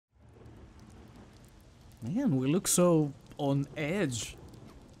Man, we look so on edge.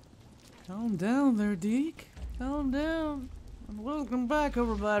 Calm down there, Deke. Calm down. And welcome back,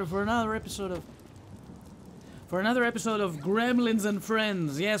 everybody, for another episode of Gremlins and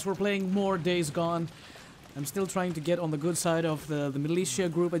Friends. Yes, we're playing more Days Gone. I'm still trying to get on the good side of the militia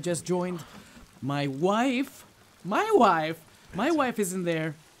group I just joined. My wife is in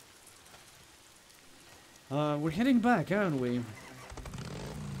there. We're heading back, aren't we?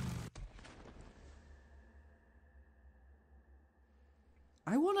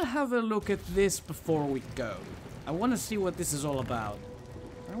 I want to have a look at this before we go. I want to see what this is all about.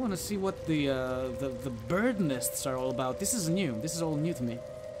 I want to see what the bird nests are all about. This is new. This is all new to me.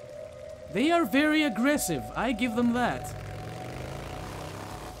 They are very aggressive. I give them that.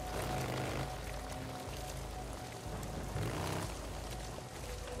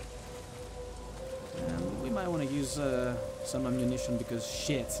 We might want to use some ammunition because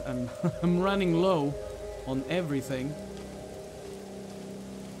shit, I'm running low on everything.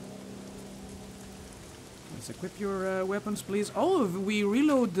 Let's equip your weapons, please. Oh, we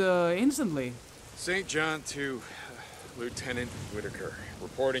reload instantly. St. John to Lieutenant Whitaker.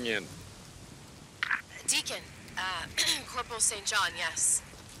 Reporting in. Deacon, Corporal St. John, yes.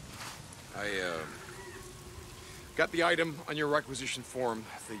 I got the item on your requisition form,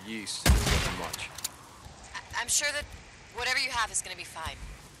 the yeast. It wasn't much. I'm sure that whatever you have is gonna be fine.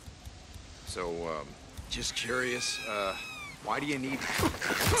 So, just curious, why do you need...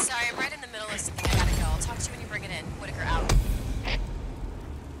 Sorry, I'm right in the middle of something. I gotta go. I'll talk to you when you bring it in. Whitaker out.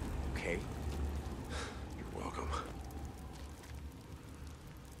 Okay. You're welcome.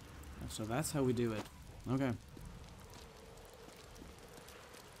 So that's how we do it. Okay.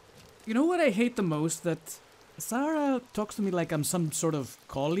 You know what I hate the most? That Sarah talks to me like I'm some sort of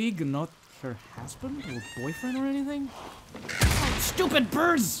colleague, not her husband or boyfriend or anything. Oh, stupid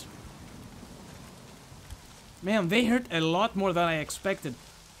birds! Man, they hurt a lot more than I expected.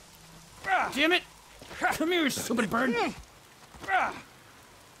 Damn it! Come here, stupid bird!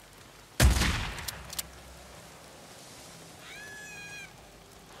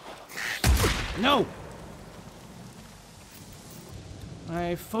 No!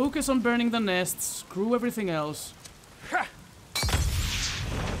 I focus on burning the nests, screw everything else.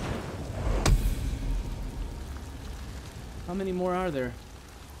 How many more are there?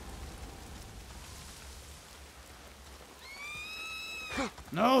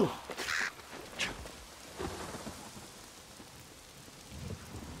 No!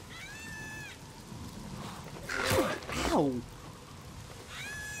 Ow!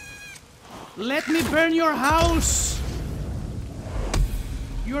 Let me burn your house!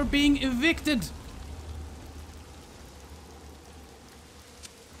 You're being evicted!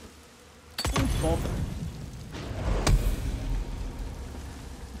 Bob.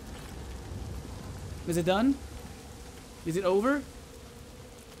 Is it done? Is it over?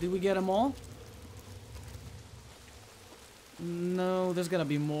 Did we get them all? No, there's gotta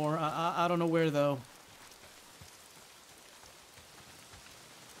be more. I don't know where though.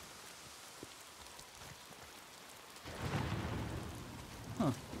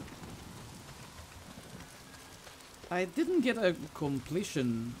 Huh. I didn't get a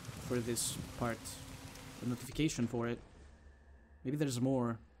completion for this part. A notification for it. Maybe there's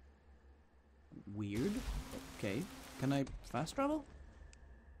more. Weird. Okay. Can I fast travel?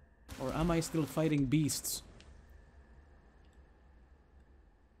 Or am I still fighting beasts?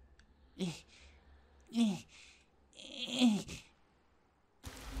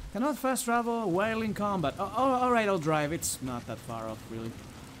 Cannot fast travel while in combat. Oh, alright, I'll drive. It's not that far off, really.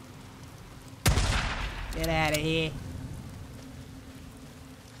 Get out of here.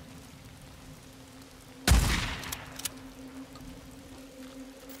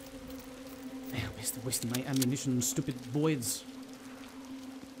 Man, I'm wasting my ammunition, stupid boys.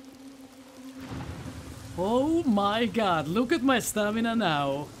 Oh my god, look at my stamina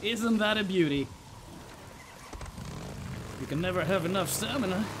now. Isn't that a beauty? You can never have enough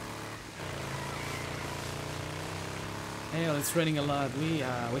stamina. Hell, it's raining a lot. We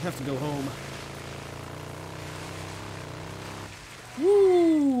have to go home.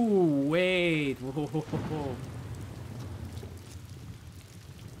 Woo! Wait. Whoa.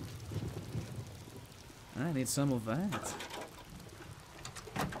 I need some of that.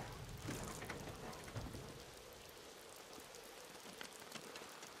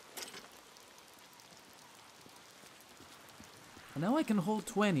 Now I can hold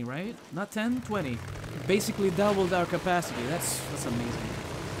 20, right? Not 10, 20. Basically doubled our capacity. That's amazing.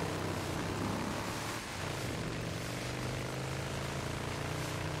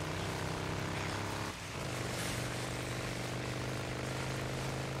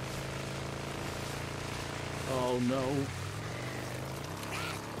 Oh no.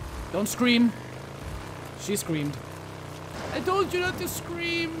 Don't scream. She screamed. I told you not to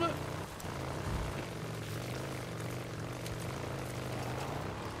scream.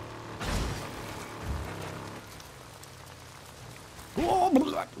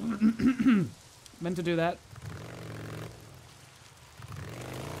 Meant to do that.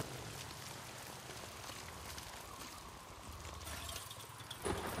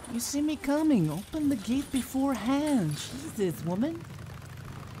 You see me coming. Open the gate beforehand. Jesus, woman.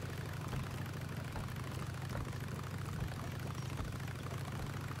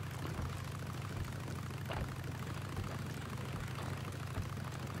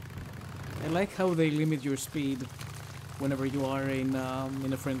 I like how they limit your speed whenever you are in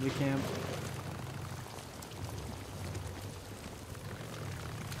a friendly camp.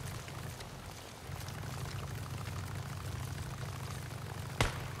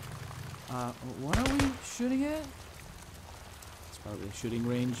 What are we shooting at? It's probably a shooting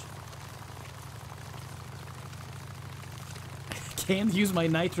range. Can't use my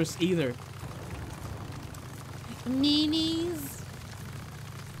nitrous either. Meanies.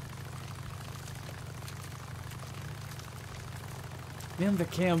 Man, the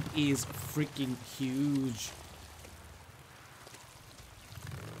camp is freaking huge.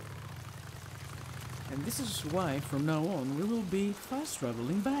 And this is why, from now on, we will be fast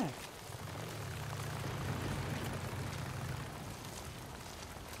traveling back.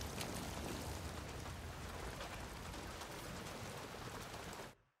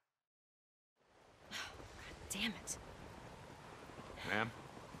 Damn it. Ma'am?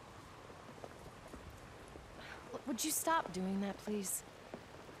 Would you stop doing that, please?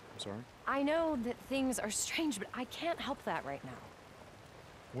 I'm sorry? I know that things are strange, but I can't help that right now.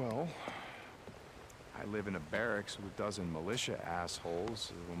 Well, I live in a barracks with a dozen militia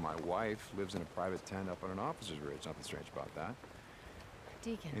assholes, while my wife lives in a private tent up on an officer's ridge. Nothing strange about that.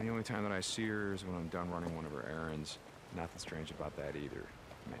 Deacon. And the only time that I see her is when I'm done running one of her errands. Nothing strange about that either,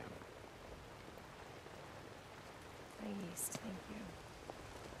 ma'am. Nice, thank you.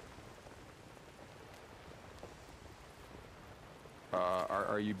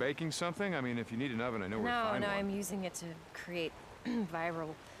 Are you baking something? I mean, if you need an oven, I know where to find No, one. I'm using it to create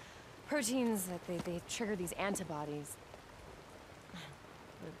viral proteins that they trigger these antibodies.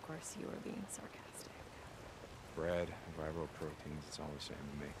 But of course, you were being sarcastic. Bread, viral proteins, it's all the same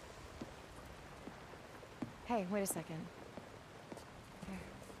to me. Hey, wait a second. Here.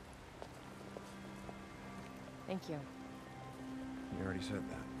 Thank you. You already said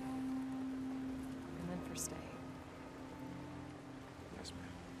that. And then for staying. Yes, ma'am.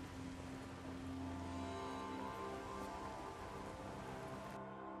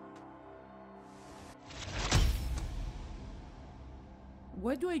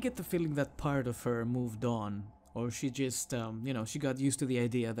 Why do I get the feeling that part of her moved on? Or she just, you know, she got used to the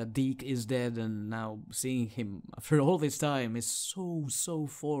idea that Deke is dead and now seeing him after all this time is so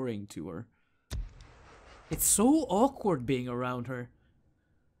foreign to her. It's so awkward being around her.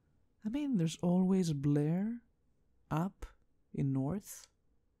 I mean, there's always Blair up in North.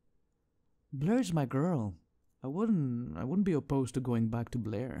 Blair's my girl. I wouldn't be opposed to going back to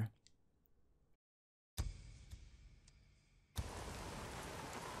Blair.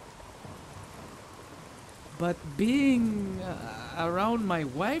 But being around my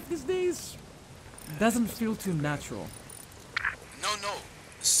wife these days doesn't feel too natural. No.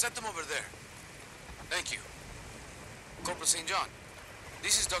 Set them over there. Thank you. Corporal St. John,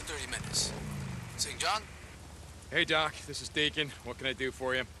 this is Dr. Jimenez. St. John? Hey, Doc, this is Deacon. What can I do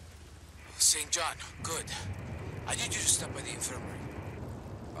for you? St. John, good. I need you to stop by the infirmary.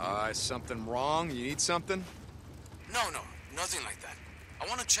 Is something wrong? You need something? No, nothing like that. I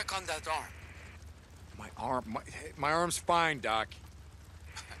want to check on that arm. My arm's fine, Doc.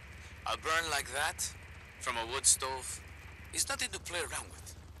 A burn like that, from a wood stove, is nothing to play around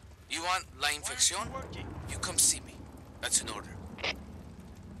with. You want la infección? You come see me. That's an order.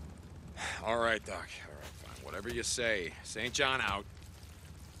 All right, Doc. All right, fine. Whatever you say. St. John out.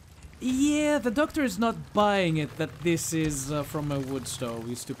 Yeah, the doctor is not buying it that this is from a wood stove,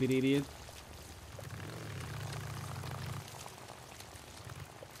 you stupid idiot.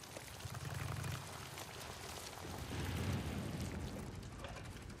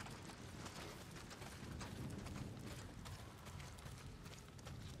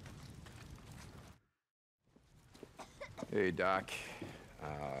 Hey, Doc.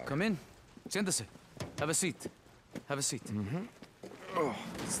 Come in. Siéntese. Have a seat. Have a seat. Mm-hmm. Oh,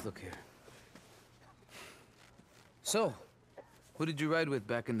 let's look here. So, who did you ride with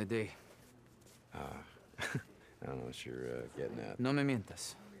back in the day? I don't know what you're getting at. No me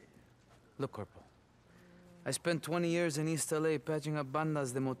mientas. Look, Corporal. I spent 20 years in East LA patching up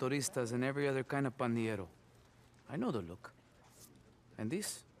bandas de motoristas and every other kind of pandillero. I know the look. And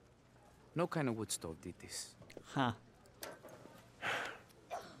this? No kind of wood stove did this. Huh.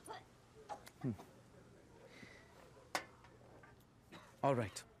 All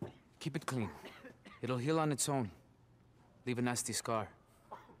right. Keep it clean. It'll heal on its own. Leave a nasty scar.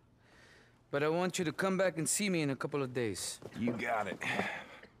 But I want you to come back and see me in a couple of days. You got it.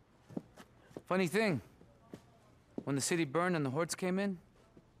 Funny thing. When the city burned and the hordes came in,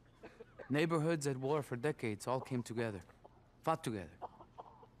 neighborhoods at war for decades all came together. Fought together.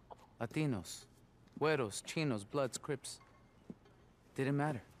 Latinos, Güeros, Chinos, Bloods, Crips. Didn't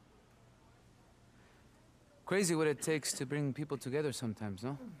matter. Crazy what it takes to bring people together sometimes,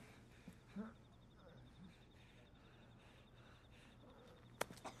 no?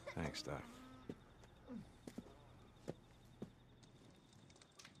 Thanks, Doc.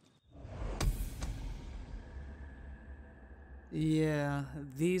 Yeah,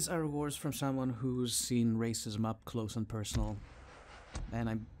 these are words from someone who's seen racism up close and personal. And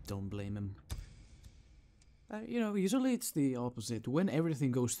I don't blame him. You know, usually it's the opposite. When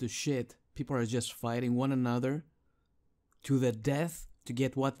everything goes to shit, people are just fighting one another to the death to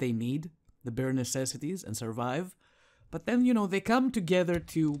get what they need, the bare necessities, and survive. But then, you know, they come together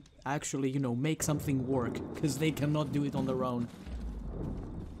to actually, you know, make something work, because they cannot do it on their own.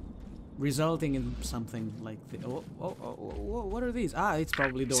 Resulting in something like the... what are these? Ah, it's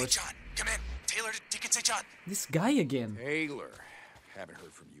probably doors. St. John, come in. Taylor, Deacon St. John. This guy again. Taylor. Haven't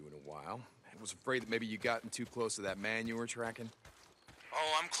heard from you in a while. I was afraid that maybe you gotten too close to that man you were tracking.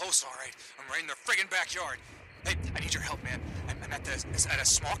 Oh, I'm close, all right. I'm right in their friggin' backyard. Hey, I need your help, man. I'm at a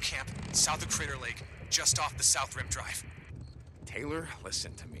small camp south of Crater Lake, just off the South Rim Drive. Taylor,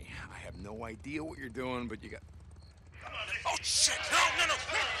 listen to me. I have no idea what you're doing, but you got... Oh, shit! No!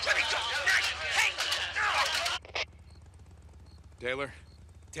 Let me go! Hey! Taylor?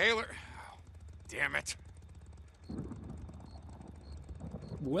 Taylor! Oh, damn it.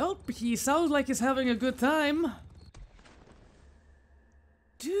 Well, he sounds like he's having a good time.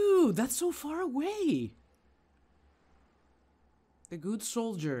 Dude, that's so far away. The good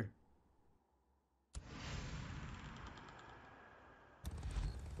soldier.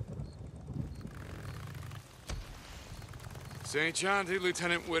 St. John to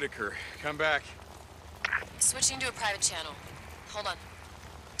Lieutenant Whitaker. Come back. Switching to a private channel. Hold on.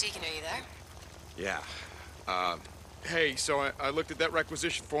 Deacon, are you there? Yeah. Hey, so I looked at that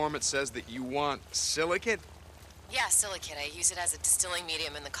requisition form. It says that you want silicate? Yeah, silicate. I use it as a distilling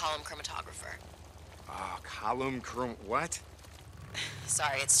medium in the column chromatographer. Oh, what?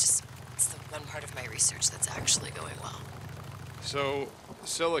 Sorry, it's the one part of my research that's actually going well. So,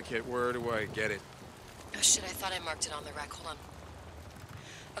 silicate, where do I get it? Oh shit, I thought I marked it on the rec. Hold on.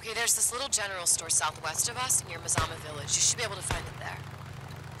 Okay, there's this little general store southwest of us near Mazama Village. You should be able to find it there.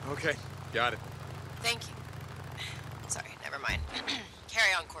 Okay, got it. Thank you. Sorry, never mind.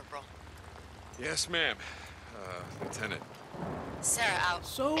 Carry on, Corporal. Yes, ma'am. Lieutenant. Sarah out.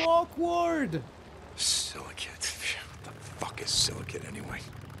 So awkward. Silicate. What the fuck is silicate anyway?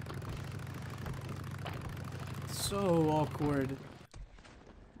 So awkward.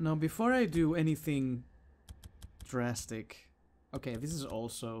 Now, before I do anything drastic... Okay, this is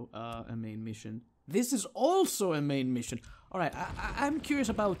also a main mission. This is also a main mission. Alright, I'm curious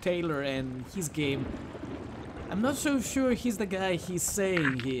about Taylor and his game. I'm not so sure he's the guy he's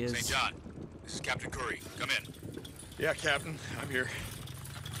saying he is. St. John, this is Captain Curry. Come in. Yeah, Captain. I'm here.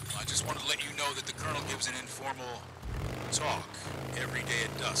 I just wanted to let you know that the Colonel gives an informal talk every day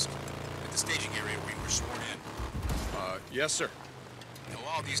at dusk at the staging area where you were sworn in. Yes, sir. Now,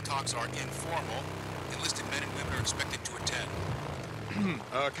 while these talks are informal, enlisted men and women are expected to attend.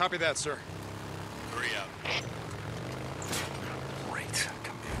 Copy that, sir. Hurry out. Great.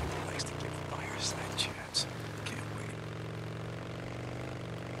 Command likes to give fireside chats. Can't wait.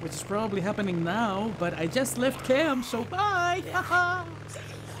 Which is probably happening now, but I just left camp, so bye! Haha!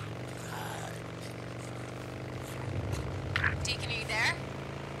 Deacon, are you there?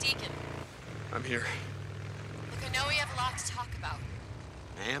 Deacon. I'm here. Look, I know we have a lot to talk about.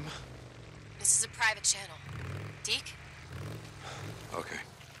 Ma'am? This is a private channel. Deke? Okay.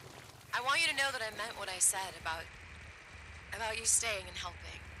 I want you to know that I meant what I said about you staying and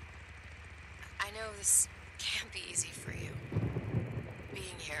helping. I know this can't be easy for you,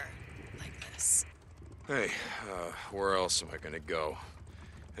 being here like this. Hey, where else am I gonna go?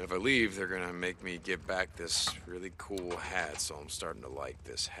 And if I leave, they're gonna make me give back this really cool hat, so I'm starting to like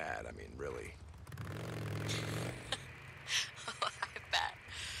this hat. I mean, really. I bet.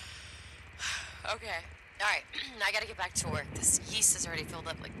 Okay. All right. I gotta get back to work. This yeast has already filled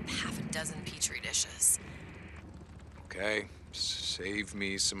up like half a dozen Petri dishes. okay? Save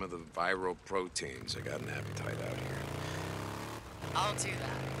me some of the viral proteins. I got an appetite out here. I'll do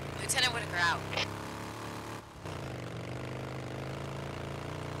that. Lieutenant Whitaker out.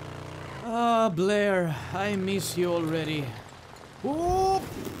 Ah, Blair, I miss you already. Whoop!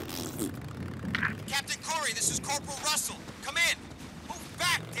 Captain Corey, this is Corporal Russell. Come in. Move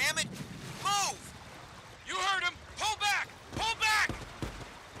back, damn it. Move! You heard him. Pull back! Pull back!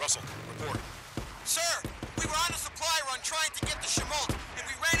 Russell, report. Sir, we were on a supply run trying to get the Schmaltz, and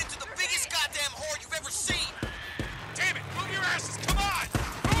we ran into the biggest goddamn whore you've ever seen. Damn it! Move your asses! Come on!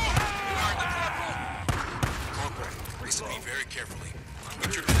 Move! You heard the Corporal. Corporal, listen to me very carefully.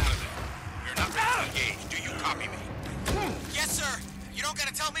 Get your men out of there. We're not ready to engage. Do you copy me? Yes, sir. You don't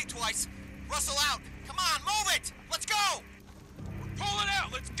gotta tell me twice. Russell out. Come on, move it! Let's go! We're pulling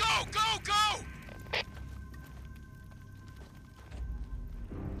out! Let's go! Go! Go!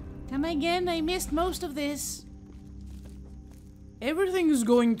 Come again, I missed most of this. Everything is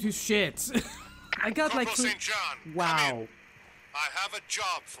going to shit. I got like Corporal St. John, wow. come in. I have a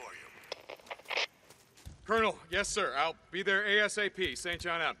job for you. Colonel, yes, sir. I'll be there ASAP. St.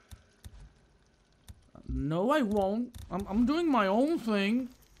 John out. No, I won't. I'm doing my own thing.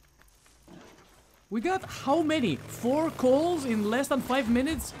 We got how many? 4 calls in less than 5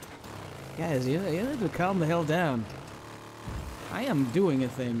 minutes? Guys, you need to calm the hell down. I am doing a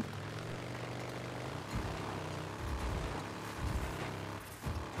thing.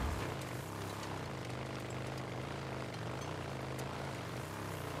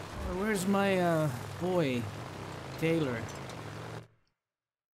 Where's my, boy, Taylor?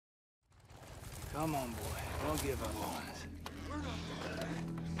 Come on, boy. Don't give up on us.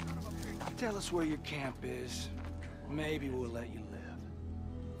 Tell us where your camp is. Maybe we'll let you live.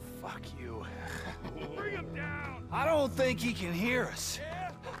 Fuck you. Bring him down! I don't think he can hear us.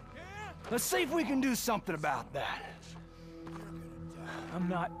 Let's see if we can do something about that. I'm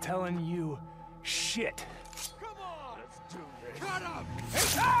not telling you shit. Come on! Let's do this. Cut up!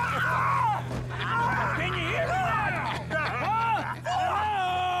 Can you hear that?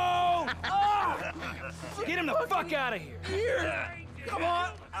 Get him the fuck out of here! Here! Come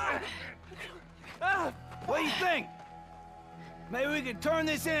on! What do you think? Maybe we could turn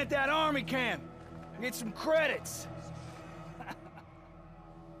this in at that army camp. Get some credits.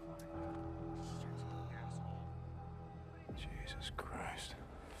 Jesus Christ.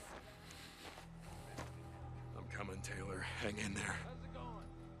 I'm coming, Taylor. Hang in there.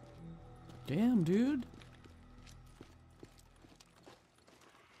 Damn, dude.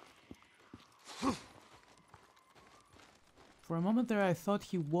 For a moment there, I thought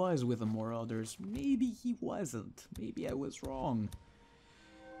he was with the Marauders. Maybe he wasn't. Maybe I was wrong.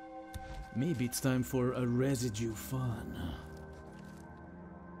 Maybe it's time for a residue fun.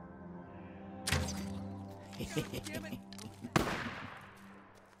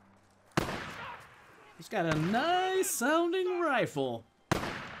 He's got a nice sounding rifle.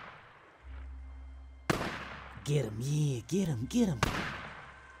 Get him, yeah, get him, get him.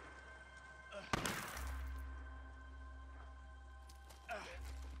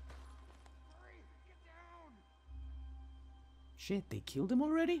 Shit, they killed him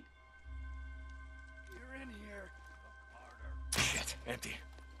already? You're in here. Shit, empty.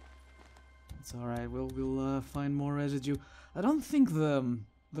 It's alright, we'll find more residue. I don't think the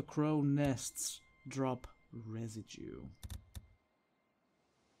crow nests drop residue.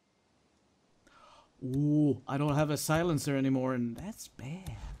 Ooh, I don't have a silencer anymore, and that's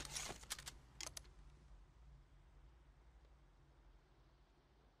bad.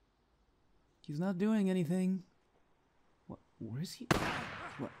 He's not doing anything. What? Where is he?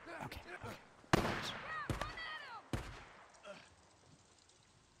 What? Okay.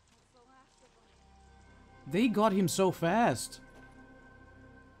 They got him so fast.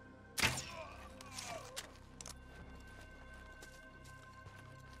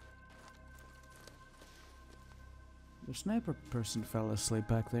 The sniper person fell asleep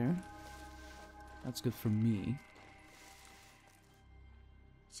back there. That's good for me.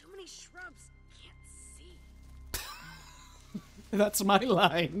 So many shrubs, can't see. That's my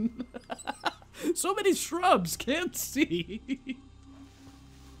line. So many shrubs, can't see.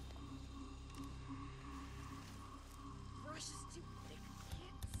 Brush is too thick,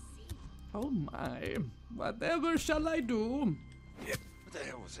 can't see. Oh my. Whatever shall I do? What the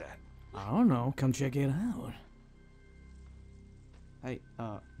hell was that? I don't know. Come check it out. Hey,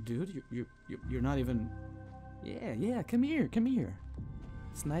 dude, you're not even... Yeah, come here, come here.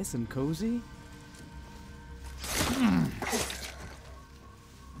 It's nice and cozy.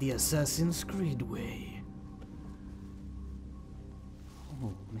 The Assassin's Creed way.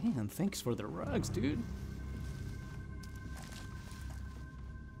 Oh man, thanks for the rugs, dude.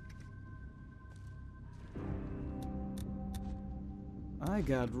 I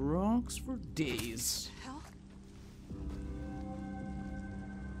got rocks for days. Hell?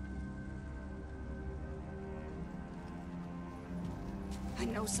 I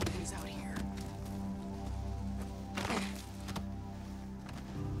know something's out here.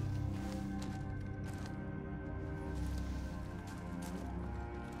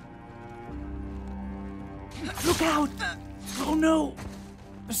 Look out! Oh no!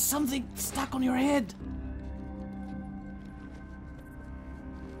 There's something stuck on your head!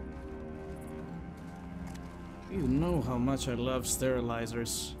 You know how much I love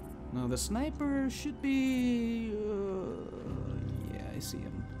sterilizers. Now the sniper should be... yeah, I see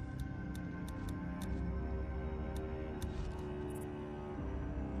him.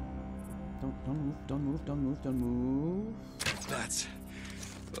 Don't move, don't move, don't move, don't move. That's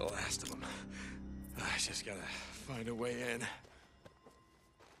the last of them. I just gotta find a way in.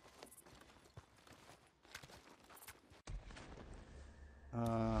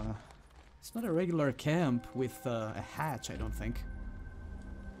 It's not a regular camp with a hatch, I don't think.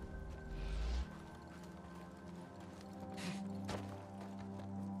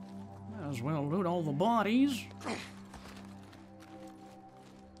 Might as well loot all the bodies.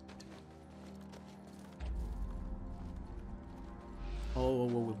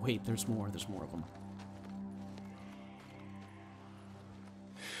 Oh, wait, there's more of them.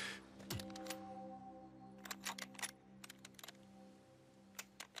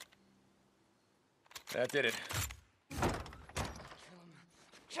 That did it.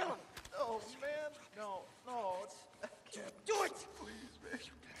 Kill him! Oh, man. No. Do it! Please, man.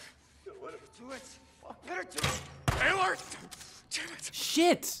 Do it. Fuck, better do it. Taylor! Damn it.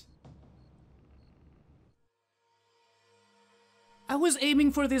 Shit! I was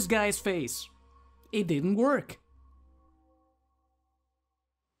aiming for this guy's face. It didn't work.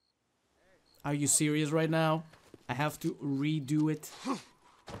 Are you serious right now? I have to redo it.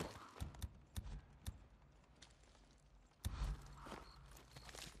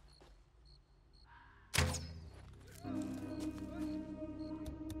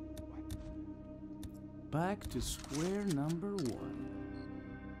 Back to square number one.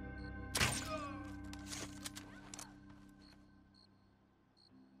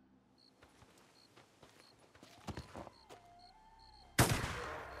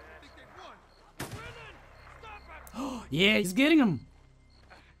 Yeah, he's getting him.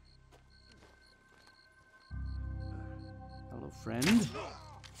 Hello, friend.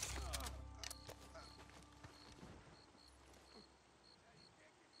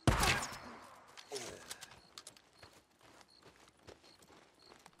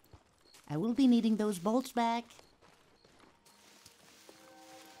 I will be needing those bolts back.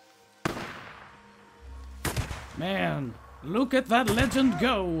 Man, look at that legend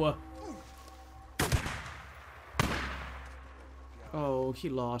go. Oh, he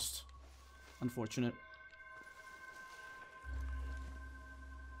lost. Unfortunate.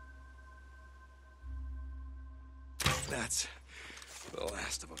 That's the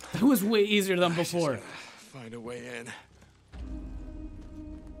last of them. That was way easier than before. Find a way in.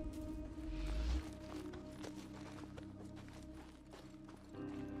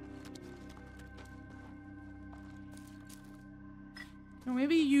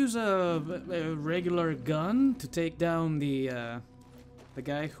 Maybe use a regular gun to take down the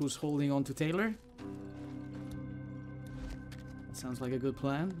guy who's holding on to Taylor. That sounds like a good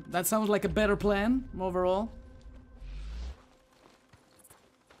plan. That sounds like a better plan overall.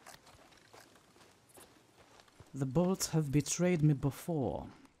 The bolts have betrayed me before.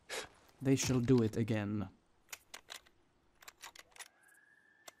 They shall do it again.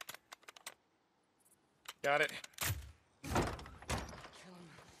 Got it.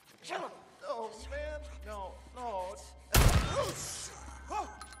 Kill him! Oh, man. No.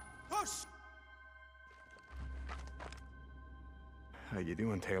 How you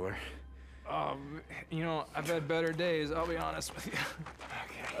doing, Taylor? You know, I've had better days, I'll be honest with you.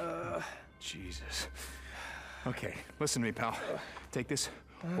 Okay. Jesus. Okay, listen to me, pal. Take this,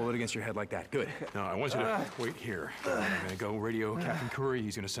 hold it against your head like that. Good. Now, I want you to wait here. I'm gonna go radio Captain Curry.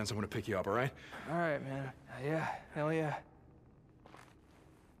 He's gonna send someone to pick you up, all right? All right, man. Yeah, hell yeah.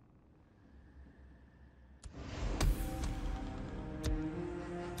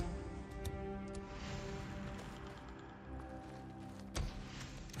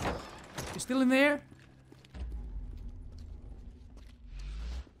 You still in there?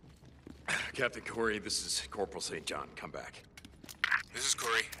 Captain Corey, this is Corporal St. John. Come back. This is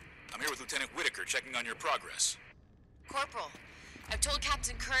Curry. I'm here with Lieutenant Whitaker, checking on your progress. Corporal, I've told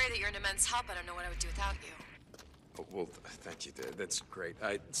Captain Curry that you're an immense help. I don't know what I would do without you. Oh, well, thank you. That's great.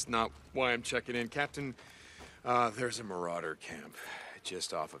 It's not why I'm checking in. Captain, there's a marauder camp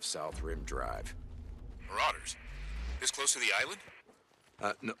just off of South Rim Drive. Marauders? This close to the island?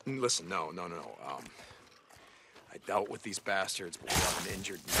 No, listen, no. I dealt with these bastards, but we have an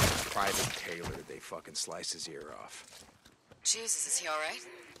injured man, Private Taylor. They fucking sliced his ear off. Jesus, is he all right?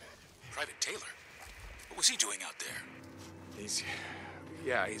 Private Taylor? What was he doing out there? He's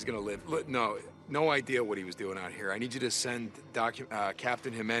gonna live. Look, no idea what he was doing out here. I need you to send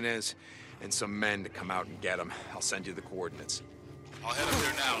Captain Jimenez and some men to come out and get him. I'll send you the coordinates. I'll head up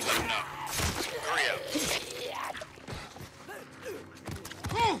there now and let him know. Hurry up.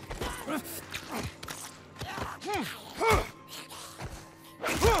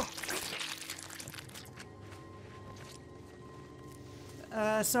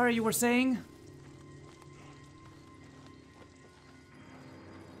 Sorry, you were saying?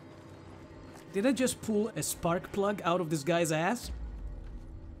 Did I just pull a spark plug out of this guy's ass?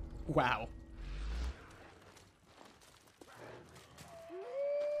 Wow.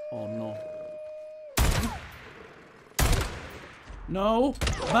 Oh no. No!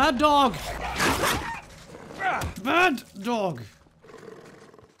 Bad dog! Bad dog!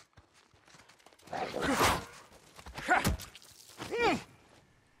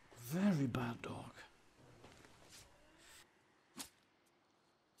 Very bad dog.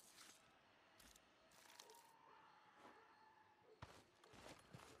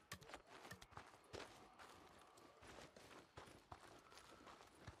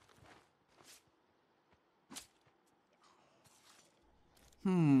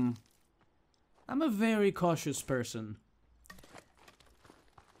 I'm a very cautious person.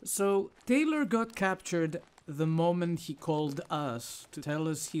 So, Taylor got captured the moment he called us to tell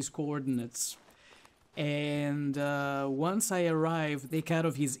us his coordinates. And once I arrived, they cut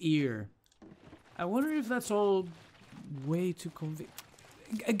off his ear. I wonder if that's all way too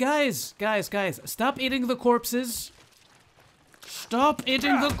Guys, stop eating the corpses. Stop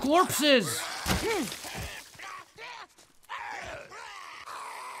eating the corpses!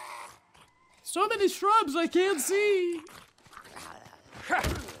 So many shrubs I can't see!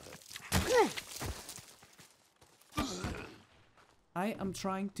 I am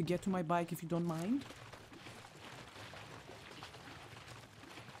trying to get to my bike if you don't mind.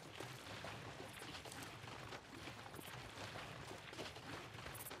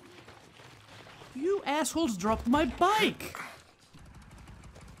 You assholes dropped my bike!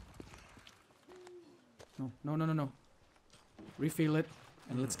 No. Refill it.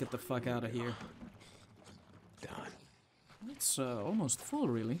 And let's get the fuck out of here. Done. It's almost full,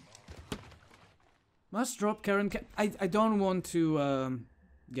 really. Must drop current I don't want to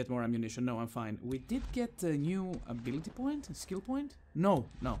get more ammunition. No, I'm fine. We did get a new ability point? A skill point? No.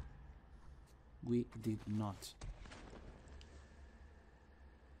 We did not.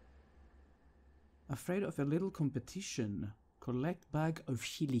 Afraid of a little competition. Collect bag of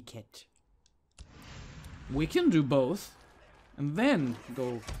chili-ket. We can do both. And then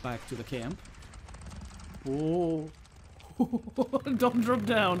go back to the camp. Oh. Don't drop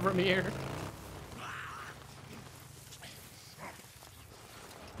down from here.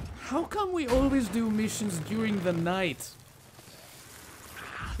 How come we always do missions during the night?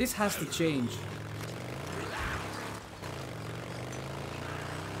 This has to change.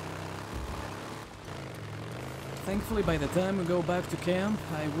 Thankfully, by the time we go back to camp,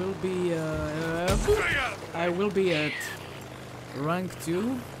 I will be at rank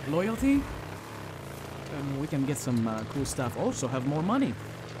 2 loyalty, and we can get some cool stuff. Also have more money.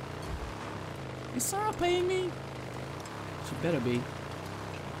 Is Sarah paying me? She better be.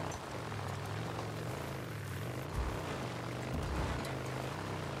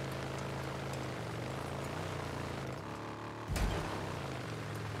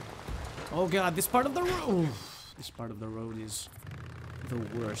 Oh god, this part of the road. This part of the road is the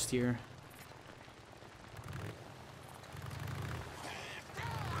worst here.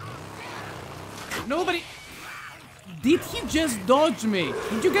 Nobody... Did he just dodge me?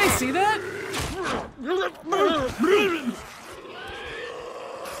 Did you guys see that?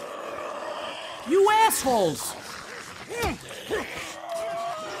 You assholes!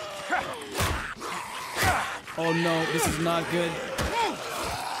 Oh no, this is not good.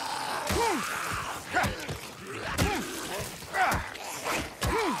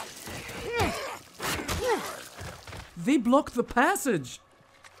 They blocked the passage!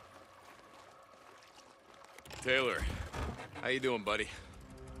 Taylor, how you doing, buddy?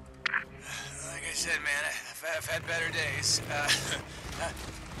 Like I said, man, I've had better days.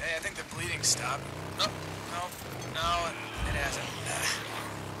 Hey, I think the bleeding stopped. No, it hasn't.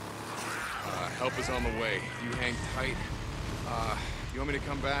 Help is on the way. You hang tight. You want me to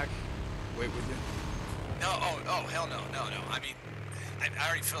come back? Wait with you? No, oh, hell no. I mean, I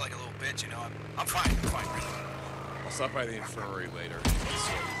already feel like a little bitch, you know. I'm fine, really. I'll stop by the infirmary later. Let's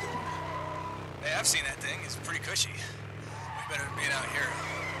see what we're doing. Hey, I've seen that thing. It's pretty cushy. Way better than being out here,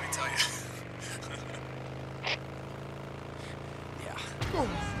 let me tell you.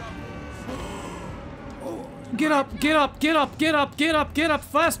 Get up, get up, get up, get up, get up, get up,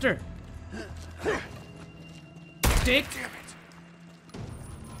 faster! Dick!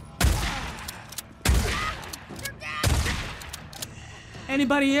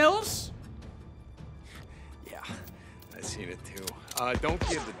 Anybody else? Yeah, I seen it too. Don't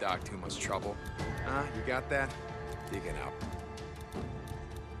give the doc too much trouble. You got that? Dig it out.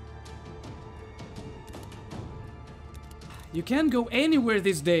 You can't go anywhere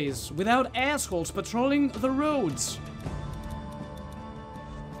these days without assholes patrolling the roads.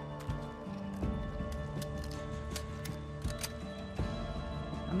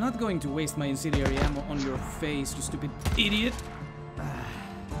 I'm not going to waste my incendiary ammo on your face, you stupid idiot.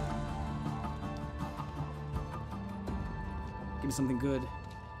 Give me something good.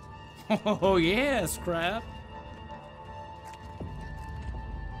 Oh yeah, scrap.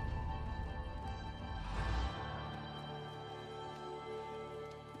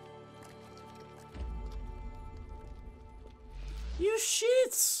 You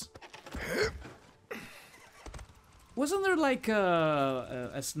shits! Wasn't there like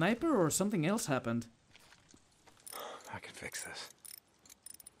a sniper or something else happened? I can fix this.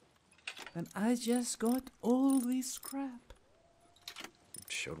 And I just got all this crap.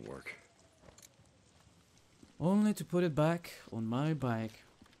 It should work. Only to put it back on my bike.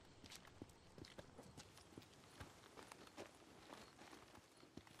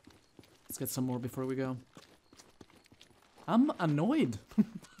 Let's get some more before we go. I'm annoyed.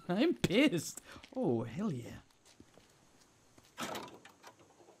 I'm pissed. Oh, hell yeah.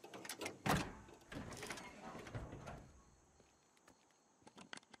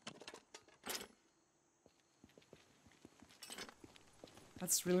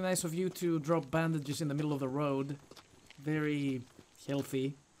 That's really nice of you to drop bandages in the middle of the road. Very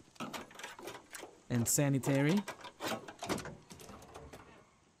healthy and sanitary.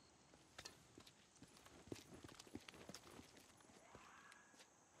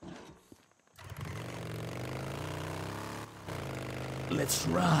 Let's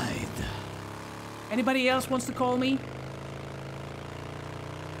ride. Anybody else wants to call me?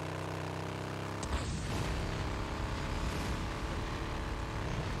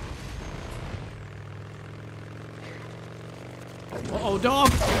 Uh-oh, dog!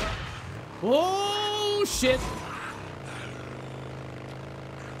 Oh, shit!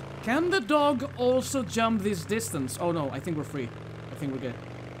 Can the dog also jump this distance? Oh no, I think we're free. I think we're good.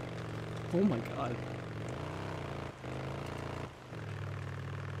 Oh my god.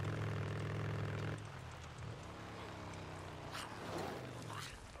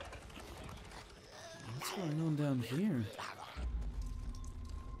 What's going on down here?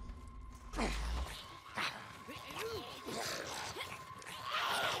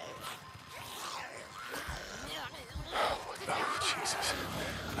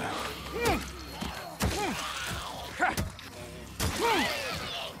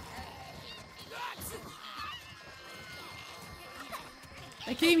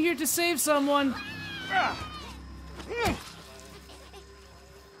 I came here to save someone.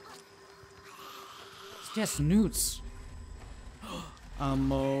 It's just newts.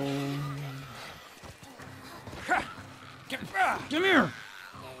 Ammo. Come here.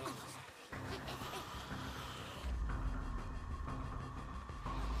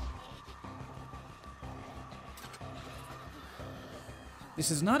 This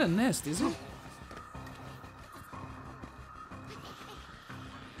is not a nest, is it?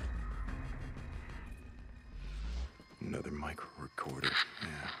 Another micro recorder. Yeah,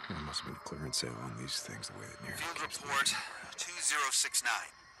 there must have been a clearance sale on these things the way that near. Field report 2069.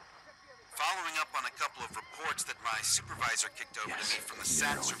 Following up on a couple of reports that my supervisor kicked over to me from the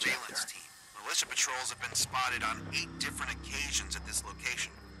SAT surveillance team. Militia patrols have been spotted on 8 different occasions at this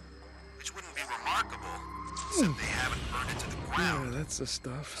location. Which wouldn't be remarkable, except they haven't burned it to the ground. Yeah, that's the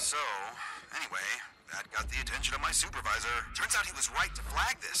stuff. So, anyway, that got the attention of my supervisor. Turns out he was right to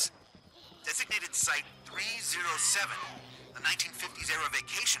flag this. Designated Site 307, a 1950s-era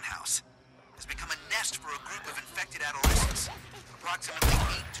vacation house, has become a nest for a group of infected adolescents. Approximately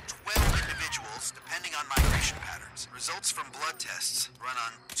 8 to 12 individuals, depending on migration patterns. Results from blood tests run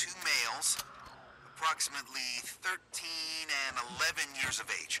on 2 males, approximately 13 and 11 years of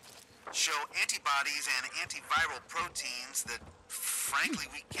age, show antibodies and antiviral proteins that, frankly,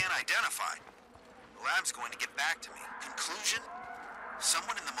 we can't identify. The lab's going to get back to me. Conclusion?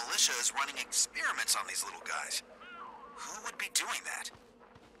 Someone in the militia is running experiments on these little guys. Who would be doing that?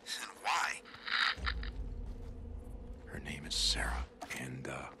 And why? Her name is Sarah. And,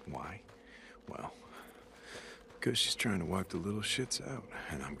 why? Well, because she's trying to wipe the little shits out,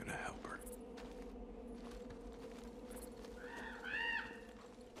 and I'm gonna help her.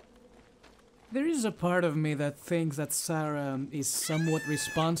 There is a part of me that thinks that Sarah is somewhat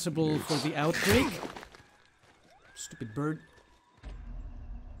responsible for the outbreak. Stupid bird.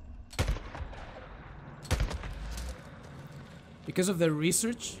 Because of the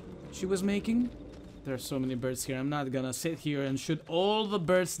research she was making. There are so many birds here. I'm not gonna sit here and shoot all the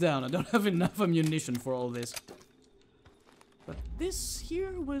birds down. I don't have enough ammunition for all this. But this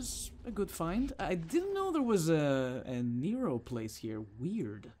here was a good find. I didn't know there was a Nero place here.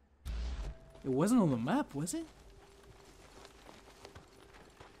 Weird. It wasn't on the map, was it?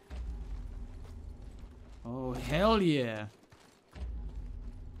 Oh, hell yeah.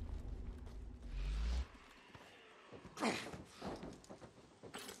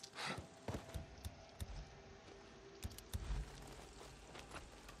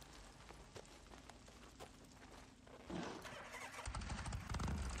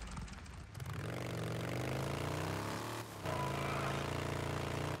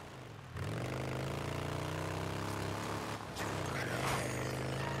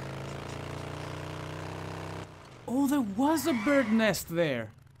 Oh, there was a bird nest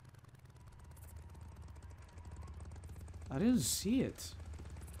there. I didn't see it.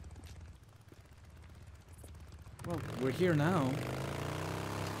 Well, we're here now.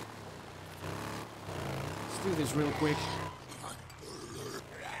 Let's do this real quick.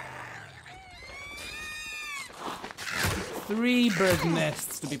 Three bird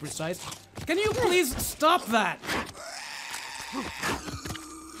nests, to be precise. Can you please stop that?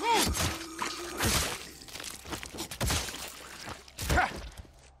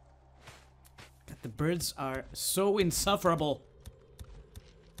 The birds are so insufferable.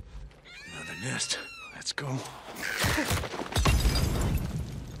 Another nest. Let's go.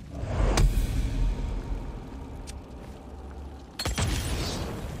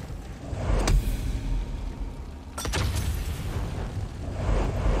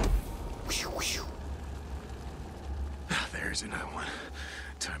 There's another one.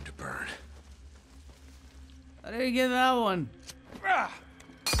 Time to burn. How did you get that one?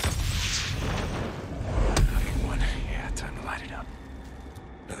 Time to light it up.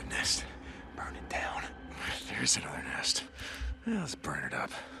 Another nest. Burn it down. There's another nest. Let's burn it up.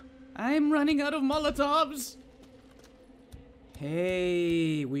 I'm running out of Molotovs.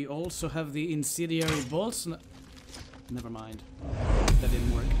 Hey, we also have the incendiary bolts. Never mind. That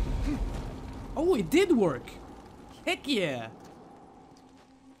didn't work. Oh, it did work. Heck yeah.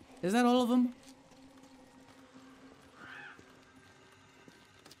 Is that all of them?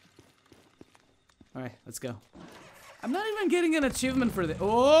 Alright, let's go. I'm not even getting an achievement for this.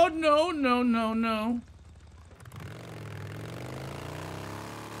 Oh, no, no, no, no.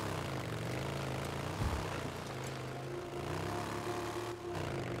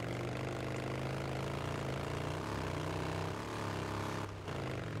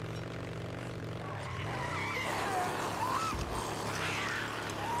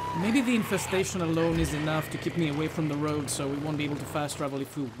 Maybe the infestation alone is enough to keep me away from the road, so we won't be able to fast travel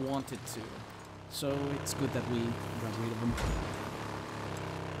if we wanted to. So it's good that we got rid of them.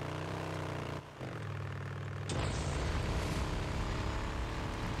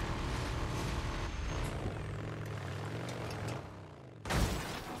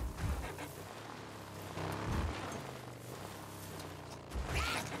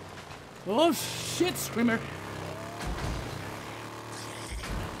 Oh shit, Screamer!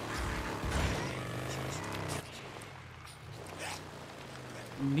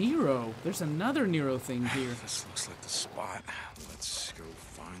 Nero. There's another Nero thing here. This looks like the spot. Let's go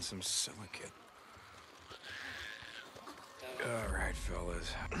find some silicate. All right,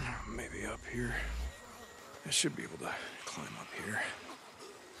 fellas. Maybe up here. I should be able to climb up here.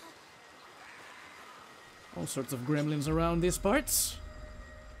 All sorts of gremlins around these parts.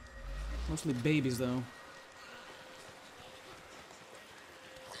 Mostly babies, though.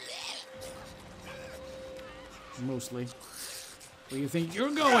 Mostly. Where do you think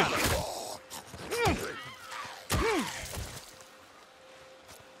you're going?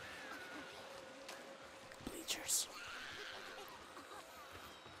 Bleachers.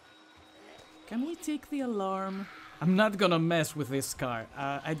 Can we take the alarm? I'm not gonna mess with this car.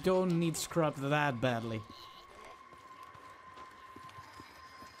 I don't need scrap that badly.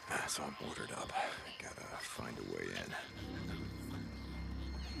 So I'm ordered up. Gotta find a way in.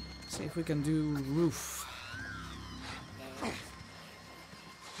 See if we can do roof.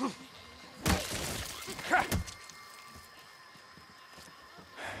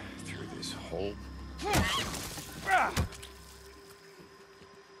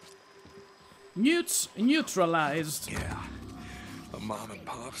 Neutralized. Yeah. A mom and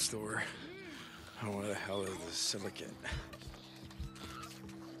pop store. Oh, where the hell is the silicate?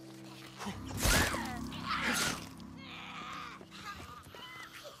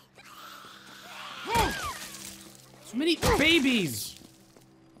 So many babies.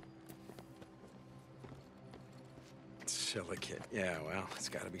 Silicate. Yeah, well, it's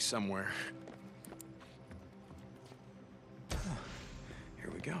gotta be somewhere.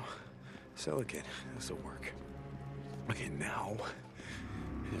 Here we go. Silicate. This'll work. Okay, now.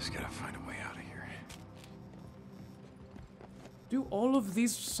 I just gotta find a way out of here. Do all of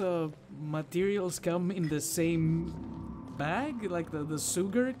these materials come in the same bag? Like the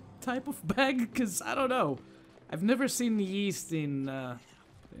sugar type of bag? Because I don't know. I've never seen yeast in a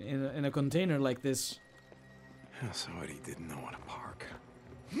container like this. Somebody didn't know how to park.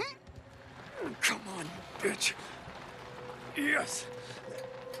 Come on, bitch. Yes.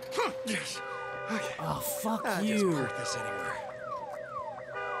 Yes. Okay. Oh, fuck Just you. park this anywhere.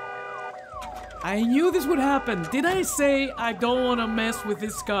 I knew this would happen. Did I say I don't want to mess with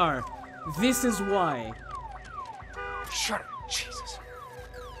this car? This is why. Shut up. Jesus.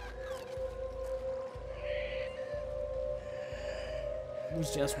 It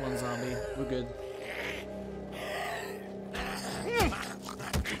was just one zombie. We're good.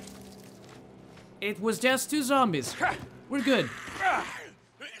 It was just 2 zombies. We're good.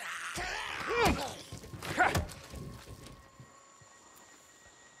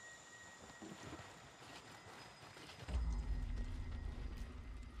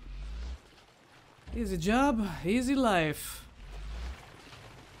 Easy job, easy life.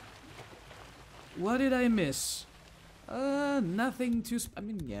 What did I miss? Nothing too I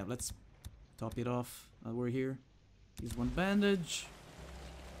mean, yeah, let's top it off while we're here. Use 1 bandage.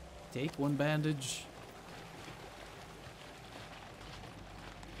 Take 1 bandage.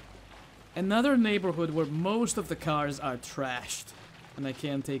 Another neighborhood where most of the cars are trashed. And I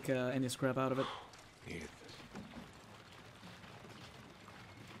can't take any scrap out of it.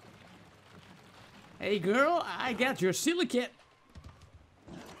 Hey girl, I got your silicate.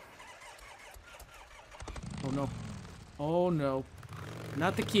 Oh no. Oh no.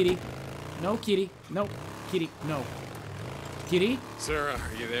 Not the kitty. No kitty. No. Kitty. No. Kitty? Sarah,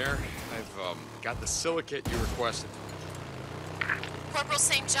 are you there? I've got the silicate you requested. Corporal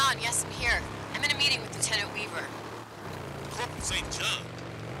St. John, yes, I'm here. I'm in a meeting with Lieutenant Weaver. Corporal St. John,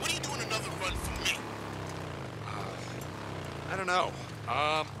 what are you doing another run from me? I don't know.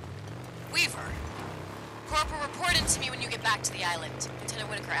 Weaver. Corporal, report in to me when you get back to the island. Lieutenant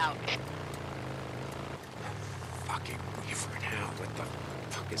Whitaker out. Fucking Weaver now. What the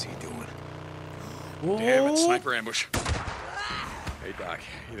fuck is he doing? Whoa. Damn it, sniper ambush. Hey, Doc.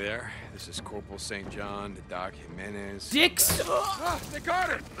 You there? This is Corporal St. John, the Doc Jimenez. Dicks! They got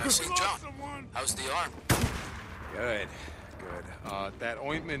her! St. John, how's the arm? Good. Good. That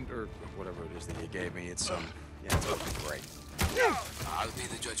ointment, or whatever it is that you gave me, it's, yeah, it's looking great. I'll be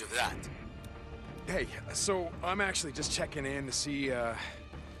the judge of that. Hey, so I'm actually just checking in to see,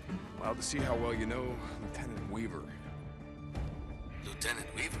 well, to see how well you know Lieutenant Weaver. Lieutenant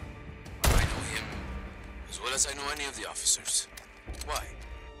Weaver? I know him as well as I know any of the officers. Why?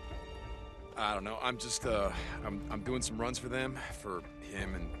 I don't know. I'm just, I'm doing some runs for them, for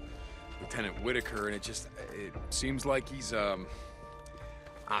him and Lieutenant Whitaker, and it seems like he's, I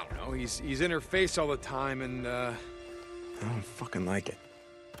don't know, he's in her face all the time, and, I don't fucking like it.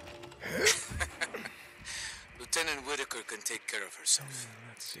 Lieutenant Whitaker can take care of herself.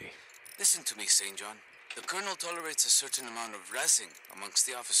 Let's see. Listen to me, St. John. The Colonel tolerates a certain amount of razzing amongst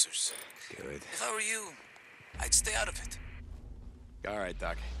the officers. Good. If I were you, I'd stay out of it. All right,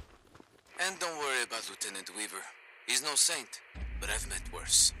 Doc. And don't worry about Lieutenant Weaver. He's no saint, but I've met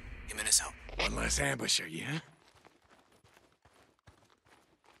worse. Jimenez out. One less ambusher, yeah?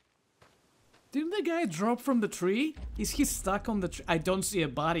 Didn't the guy drop from the tree? Is he stuck on the tree? I don't see a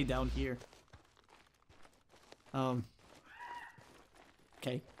body down here.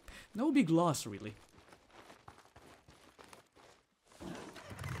 Okay. No big loss, really.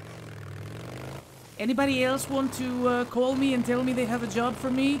 Anybody else want to call me and tell me they have a job for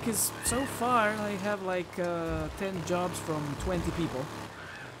me? Because so far I have like 10 jobs from 20 people.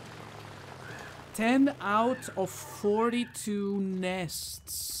 10 out of 42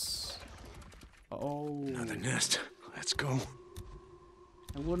 nests. Oh. Another nest. Let's go.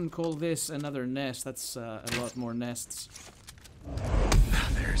 I wouldn't call this another nest. That's a lot more nests.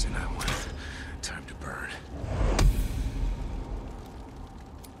 There's another one. Time to burn.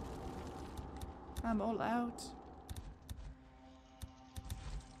 I'm all out.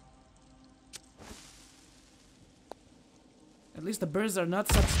 At least the birds are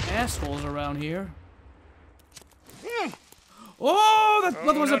not such assholes around here. Oh,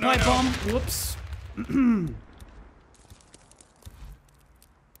 that was a pipe bomb. Whoops.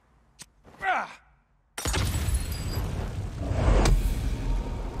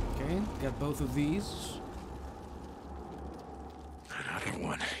 Okay, got both of these. Another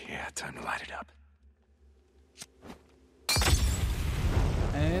one. Yeah, time to light it up.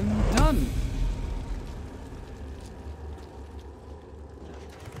 And done.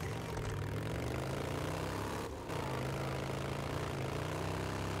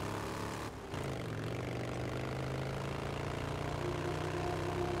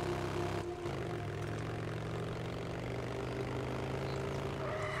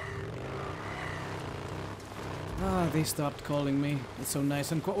 Ah, they stopped calling me. It's so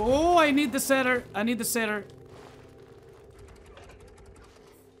nice and oh, I need the setter. I need the setter.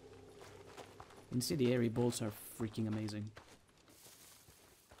 Incendiary bolts are freaking amazing.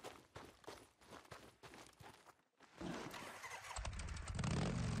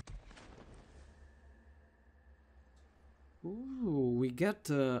 Ooh, we get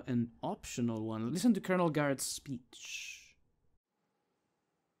an optional one. Listen to Colonel Garrett's speech.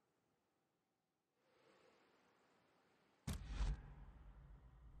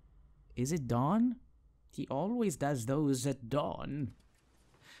 Is it dawn? He always does those at dawn.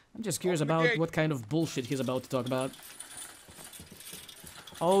 I'm just curious about what kind of bullshit he's about to talk about.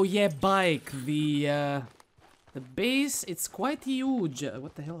 Oh yeah, bike. The base, it's quite huge.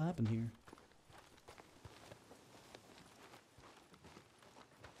 What the hell happened here?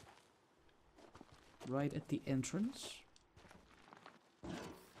 Right at the entrance.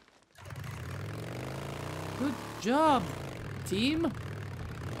 Good job, team.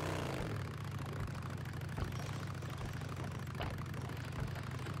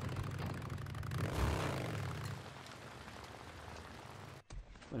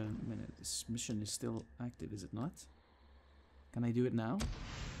 Wait a minute, this mission is still active, is it not? Can I do it now?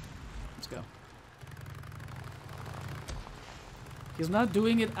 Let's go. He's not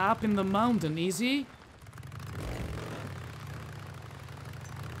doing it up in the mountain, is he?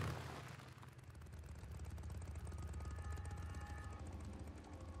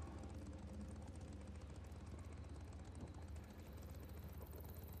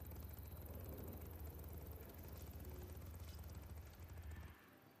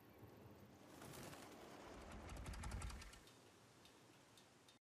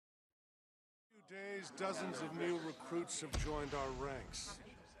 Days, dozens of new recruits have joined our ranks.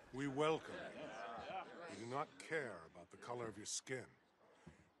 We welcome you. We do not care about the color of your skin.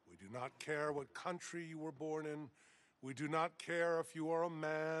 We do not care what country you were born in. We do not care if you are a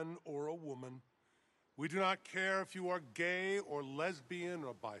man or a woman. We do not care if you are gay or lesbian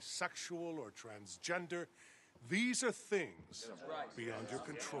or bisexual or transgender. These are things beyond your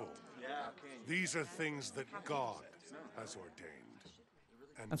control. These are things that God has ordained.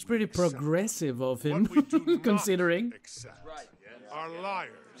 That's pretty progressive of him, considering. Are liars,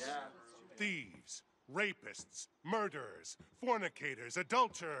 thieves, rapists, murderers, fornicators,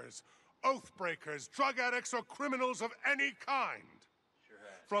 adulterers, oath breakers, drug addicts, or criminals of any kind.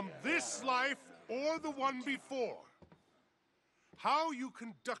 From this life or the one before. How you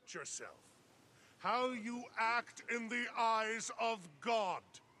conduct yourself, how you act in the eyes of God.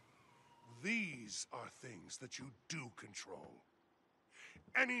 These are things that you do control.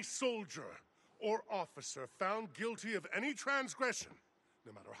 Any soldier or officer found guilty of any transgression,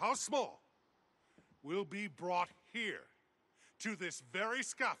 no matter how small, will be brought here, to this very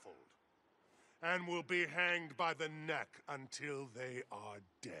scaffold, and will be hanged by the neck until they are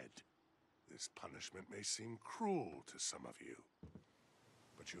dead. This punishment may seem cruel to some of you,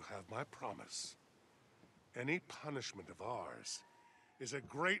 but you have my promise. Any punishment of ours is a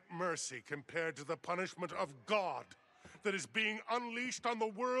great mercy compared to the punishment of God that is being unleashed on the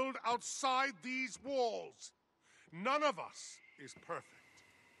world outside these walls. None of us is perfect.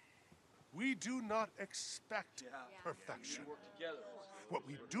 We do not expect perfection. What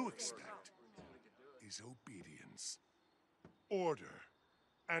we do expect is obedience, order,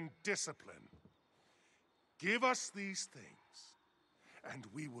 and discipline. Give us these things, and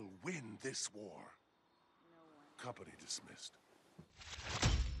we will win this war. Company dismissed.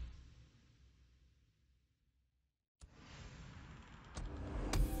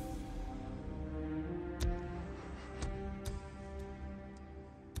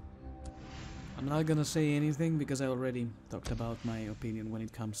 I'm not gonna say anything because I already talked about my opinion when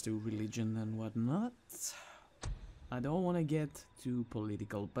it comes to religion and whatnot. I don't want to get too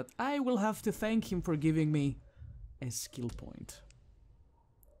political, but I will have to thank him for giving me a skill point.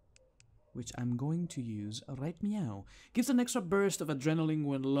 which I'm going to use right meow. Gives an extra burst of adrenaline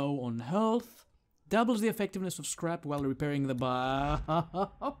when low on health. Doubles the effectiveness of scrap while repairing the bike.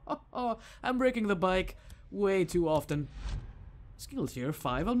 I'm breaking the bike way too often. Skill tier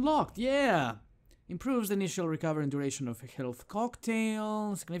 5 unlocked, yeah! Improves the initial recovery and duration of a health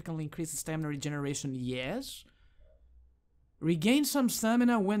cocktail. Significantly increases stamina regeneration, yes. Regain some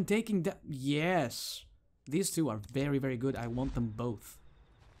stamina when taking yes. These two are very, very good. I want them both.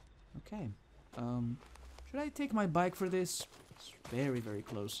 Okay. Should I take my bike for this? It's very, very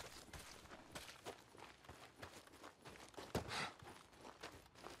close.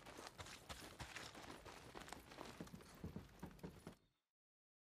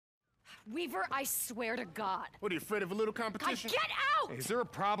 Weaver, I swear to God. What, are you afraid of a little competition? Get out! Hey, is there a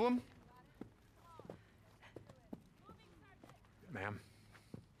problem? Ma'am?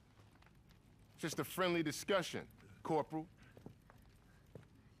 Just a friendly discussion, Corporal.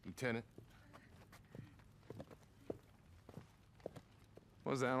 Lieutenant.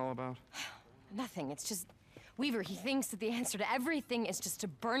 What was that all about? Nothing, it's just... Weaver, he thinks that the answer to everything is just to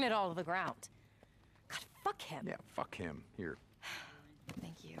burn it all to the ground. God, fuck him. Yeah, fuck him. Here.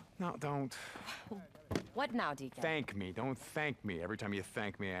 Thank you. No, don't. What now, Deacon? Thank me. Don't thank me. Every time you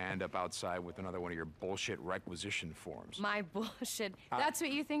thank me, I end up outside with another one of your bullshit requisition forms. My bullshit. That's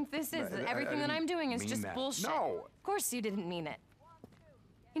what you think this is? That everything that I'm doing is just bullshit? No! Of course you didn't mean it.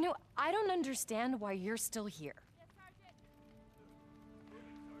 You know, I don't understand why you're still here.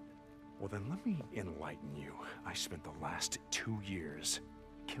 Well, then let me enlighten you. I spent the last 2 years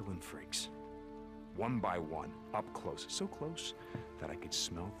killing freaks. One by one, up close. So close that I could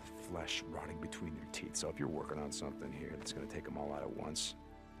smell the flesh rotting between their teeth. So if you're working on something here that's gonna take them all out at once,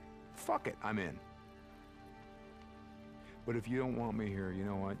 fuck it, I'm in. But if you don't want me here, you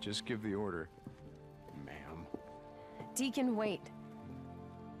know what? Just give the order, ma'am. Deacon, wait.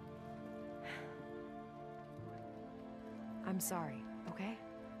 I'm sorry, okay?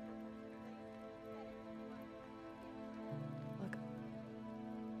 Look,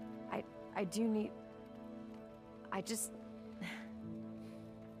 I do need... I just...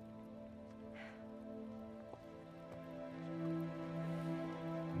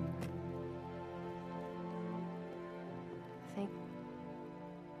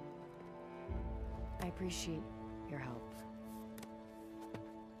 I appreciate your help.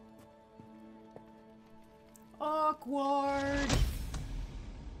 Awkward!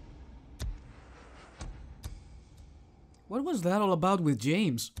 What was that all about with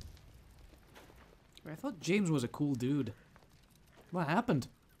James? I thought James was a cool dude. What happened?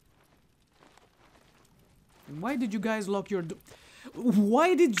 And why did you guys lock your door?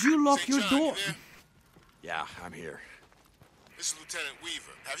 Why did you lock your door? Yeah, I'm here. This is Lieutenant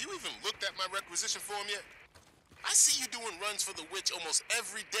Weaver. Have you even looked at my requisition form yet? I see you doing runs for the witch almost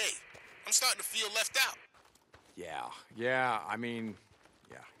every day. I'm starting to feel left out. Yeah, I mean,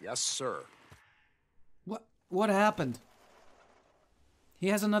 yes, sir. What happened? He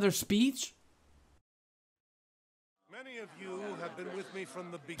has another speech? Many of you have been with me from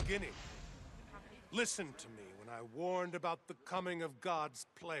the beginning. Listened to me when I warned about the coming of God's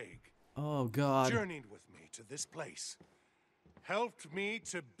plague. Oh, God. Journeyed with me to this place. Helped me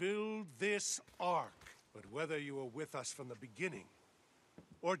to build this ark. But whether you were with us from the beginning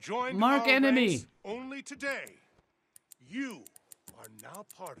or joined our ranks only today, you are now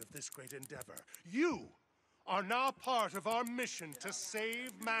part of this great endeavor. You are now part of our mission to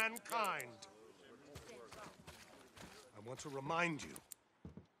save mankind. I want to remind you,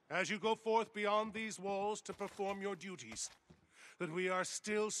 as you go forth beyond these walls to perform your duties, that we are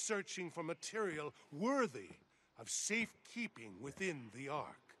still searching for material worthy of safekeeping within the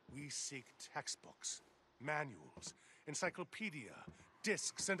Ark. We seek textbooks, manuals, encyclopedia,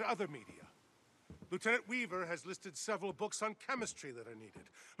 discs, and other media. Lieutenant Weaver has listed several books on chemistry that are needed.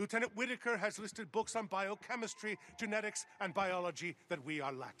 Lieutenant Whitaker has listed books on biochemistry, genetics, and biology that we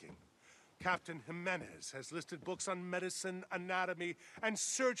are lacking. Captain Jimenez has listed books on medicine, anatomy, and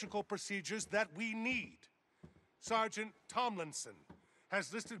surgical procedures that we need. Sergeant Tomlinson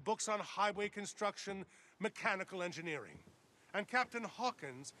has listed books on highway construction, mechanical engineering. And Captain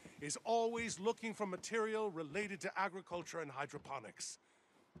Hawkins is always looking for material related to agriculture and hydroponics.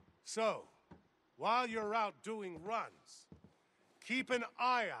 So, while you're out doing runs, keep an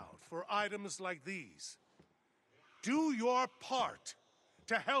eye out for items like these. Do your part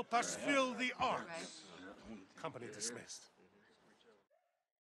to help us fill the Ark. Company dismissed.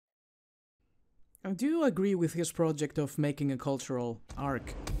 I do agree with his project of making a cultural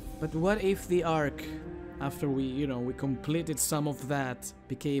arc. But what if the arc, after we completed some of that,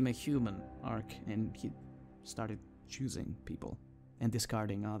 became a human arc and he started choosing people and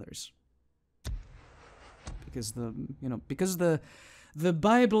discarding others? Because the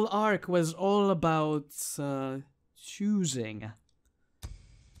Bible arc was all about choosing.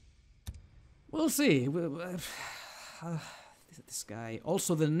 We'll see. This guy.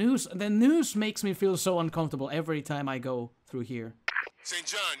 Also, the news makes me feel so uncomfortable every time I go through here. St.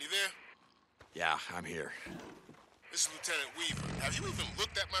 John, you there? Yeah, I'm here. This is Lieutenant Weaver. Have you even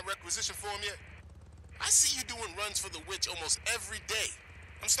looked at my requisition form yet? I see you doing runs for the witch almost every day.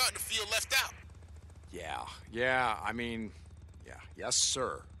 I'm starting to feel left out. Yeah, I mean, yeah, yes,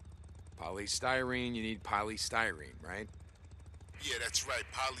 sir. Polystyrene, you need polystyrene, right? Yeah, that's right,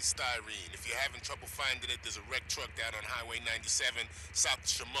 polystyrene. If you're having trouble finding it, there's a wrecked truck down on Highway 97, south of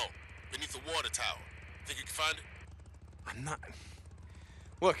Chaumont, beneath the water tower. Think you can find it? I'm not...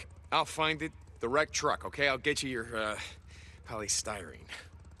 Look, I'll find it, the wrecked truck, okay? I'll get you your, polystyrene.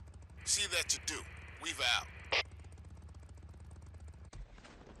 See that you do. Weaver out.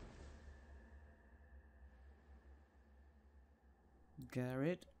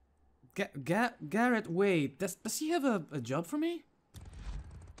 Garrett? Garrett, wait. Does he have a job for me?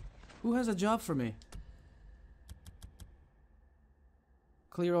 Who has a job for me?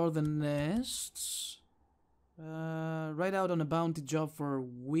 Clear all the nests. Ride out on a bounty job for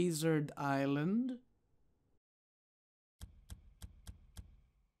Wizard Island.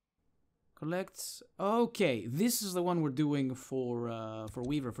 Collect. Okay, this is the one we're doing for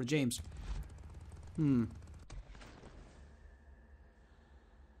Weaver, for James.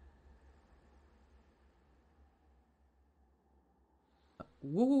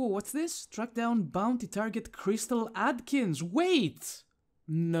 Whoa, what's this? Track down bounty target Crystal Adkins. Wait!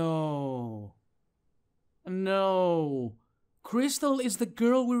 No. No. Crystal is the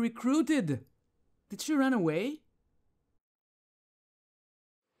girl we recruited. Did she run away?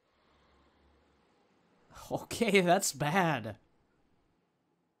 Okay, that's bad.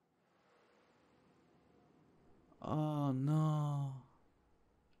 Oh no.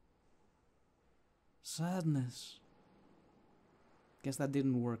 Sadness. Guess that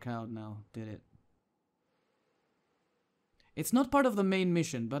didn't work out now, did it? It's not part of the main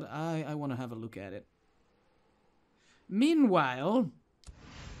mission, but I want to have a look at it. Meanwhile,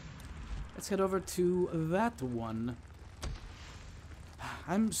 let's head over to that one.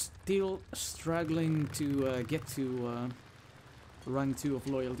 I'm still struggling to get to rank 2 of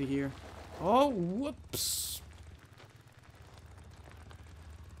loyalty here. Oh, whoops!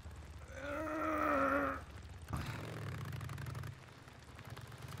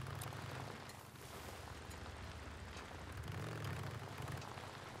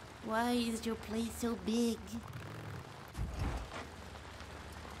 Why is your place so big?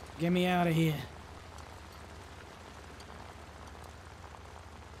 Get me out of here.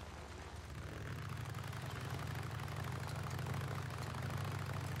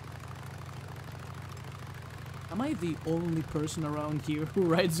 Am I the only person around here who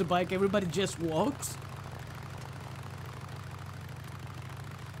rides a bike? Everybody just walks?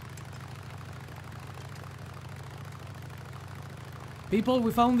 People,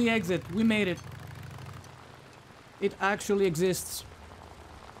 we found the exit. We made it. It actually exists.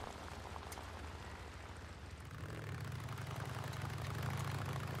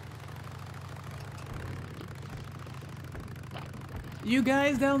 You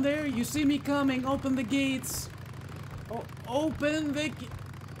guys down there, you see me coming. Open the gates. Open the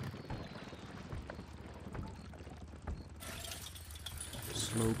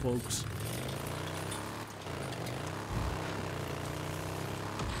Slowpokes.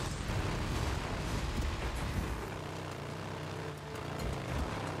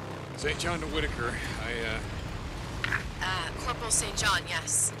 St. John to Whitaker. Corporal St. John,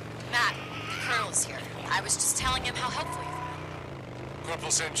 yes. Matt, the colonel's here. I was just telling him how helpful you've been.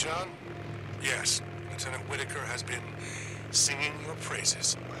 Corporal St. John? Yes. Lieutenant Whitaker has been singing your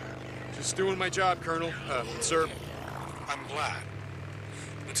praises. Just doing my job, Colonel. Sir. I'm glad.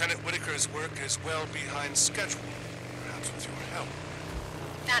 Lieutenant Whitaker's work is well behind schedule. Perhaps with your help.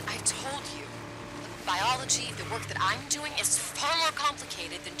 Matt, I told you. Biology, the work that I'm doing, is far more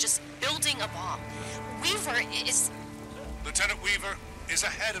complicated than just building a bomb. Weaver is... Lieutenant Weaver is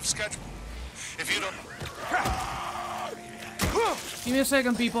ahead of schedule. If you don't... Give me a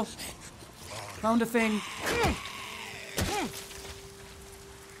second, people. Found a thing.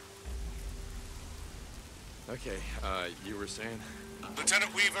 Okay, you were saying?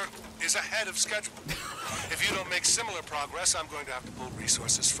 Lieutenant Weaver is ahead of schedule. If you don't make similar progress, I'm going to have to pull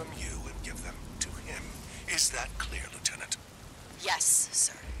resources from you and give them to him. Is that clear, Lieutenant? Yes,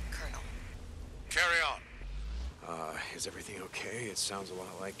 sir, Colonel. Carry on. Is everything okay? It sounds a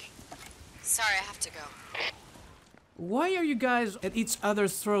lot like... Sorry, I have to go. Why are you guys at each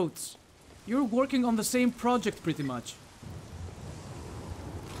other's throats? You're working on the same project pretty much.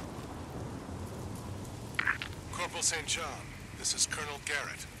 Corporal St. John, this is Colonel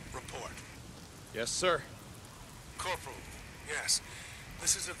Garrett. Report. Yes, sir. Corporal, yes.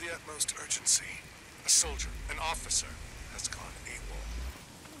 This is of the utmost urgency. A soldier, an officer, has gone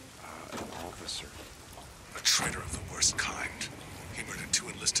AWOL. An officer. A traitor of the worst kind. He murdered 2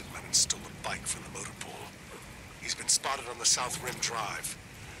 enlisted men and stole a bike from the motor pool. He's been spotted on the South Rim Drive.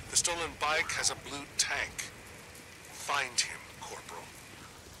 The stolen bike has a blue tank. Find him, Corporal.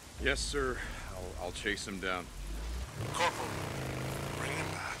 Yes, sir. I'll chase him down. Corporal, bring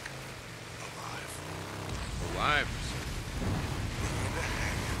him back. Alive. Alive? We're going to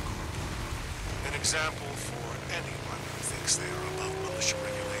hang him, Corporal. An example for anyone who thinks they are above militia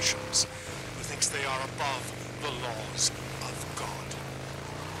regulations, who thinks they are above the laws of God.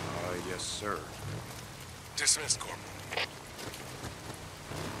 Yes, sir. Dismissed, Corporal.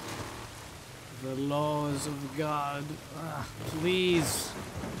 The laws of God. Ah, please.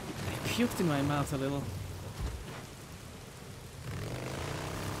 I puked in my mouth a little.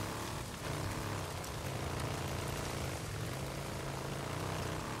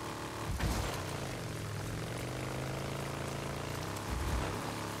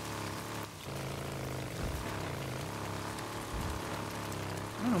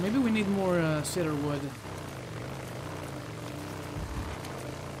 I don't know, maybe we need more cedar wood.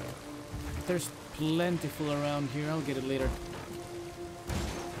 There's plentiful around here, I'll get it later.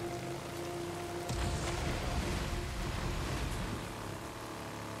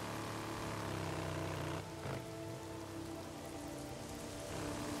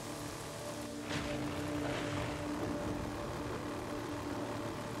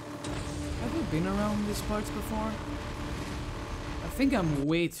 Have we been around these parts before? I think I'm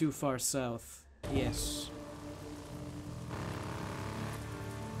way too far south. Yes.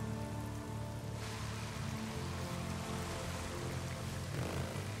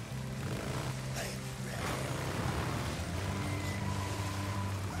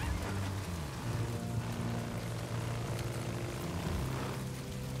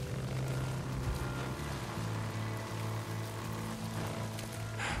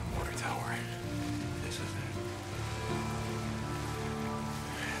 Water tower. This is it.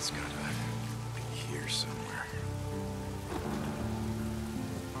 It's gotta be here somewhere.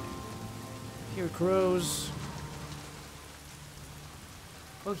 Here crows.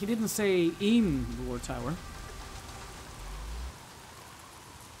 Well, he didn't say in the war tower.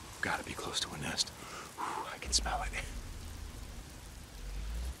 Gotta be close to a nest. Whew, I can smell it.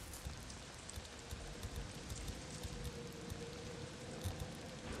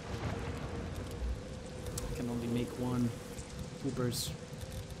 I can only make one. Hoopers.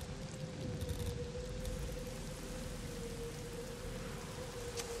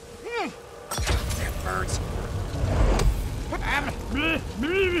 It hurts.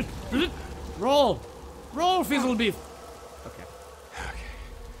 Roll! Roll, Fizzlebeef! Okay. Okay.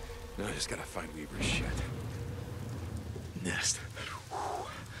 Now I just gotta find Weaver's shit. Nest. Whew.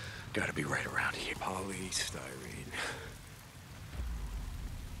 Gotta be right around here. Polystyrene.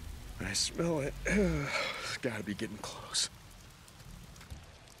 I smell it. It's gotta be getting close.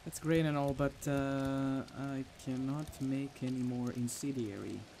 That's great and all, but I cannot make any more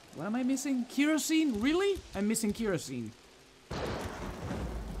incendiary. What am I missing? Kerosene? Really? I'm missing kerosene.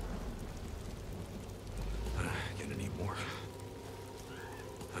 Gonna need more.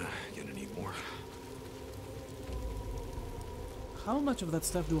 Gonna need more. How much of that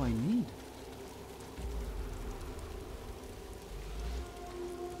stuff do I need?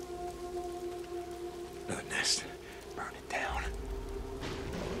 Another nest. Burn it down.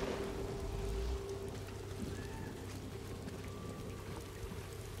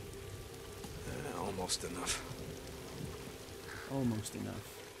 Almost enough. Almost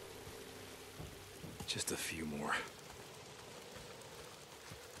enough. Just a few more.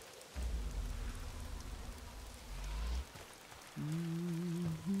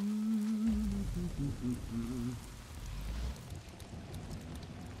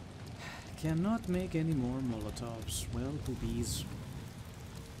 Cannot make any more Molotovs. Well, boobies.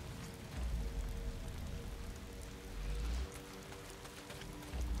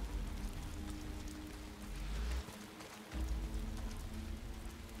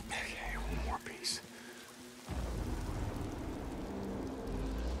 Okay, one more piece.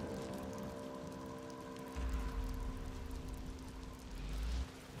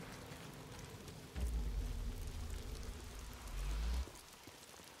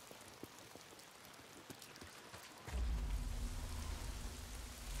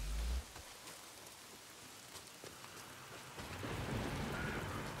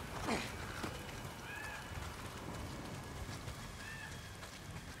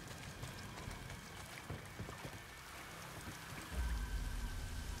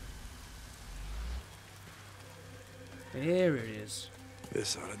 There it is.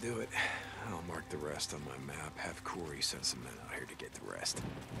 This ought to do it. I'll mark the rest on my map. Have Corey send some men out here to get the rest.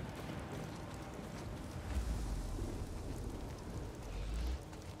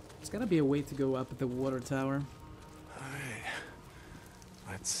 There's gotta be a way to go up at the water tower. Alright.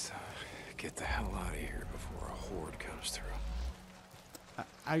 Let's get the hell out of here before a horde comes through.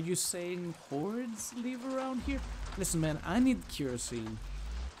 Are you saying hordes live around here? Listen, man, I need kerosene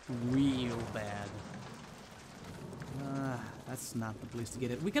real bad. That's not the place to get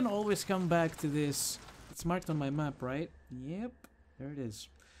it. We can always come back to this. It's marked on my map, right? Yep, there it is.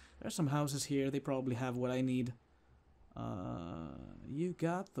 There's some houses here. They probably have what I need. You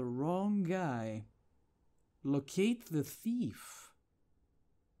got the wrong guy. Locate the thief.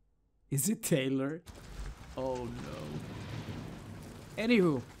 Is it Taylor? Oh no.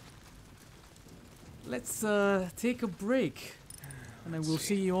 Anywho, let's take a break, and I will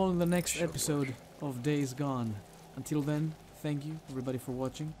see you all in the next episode of Days Gone. Until then, thank you everybody for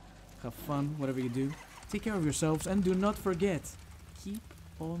watching. Have fun, whatever you do. Take care of yourselves, and do not forget, keep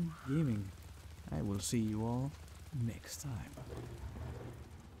on gaming. I will see you all next time.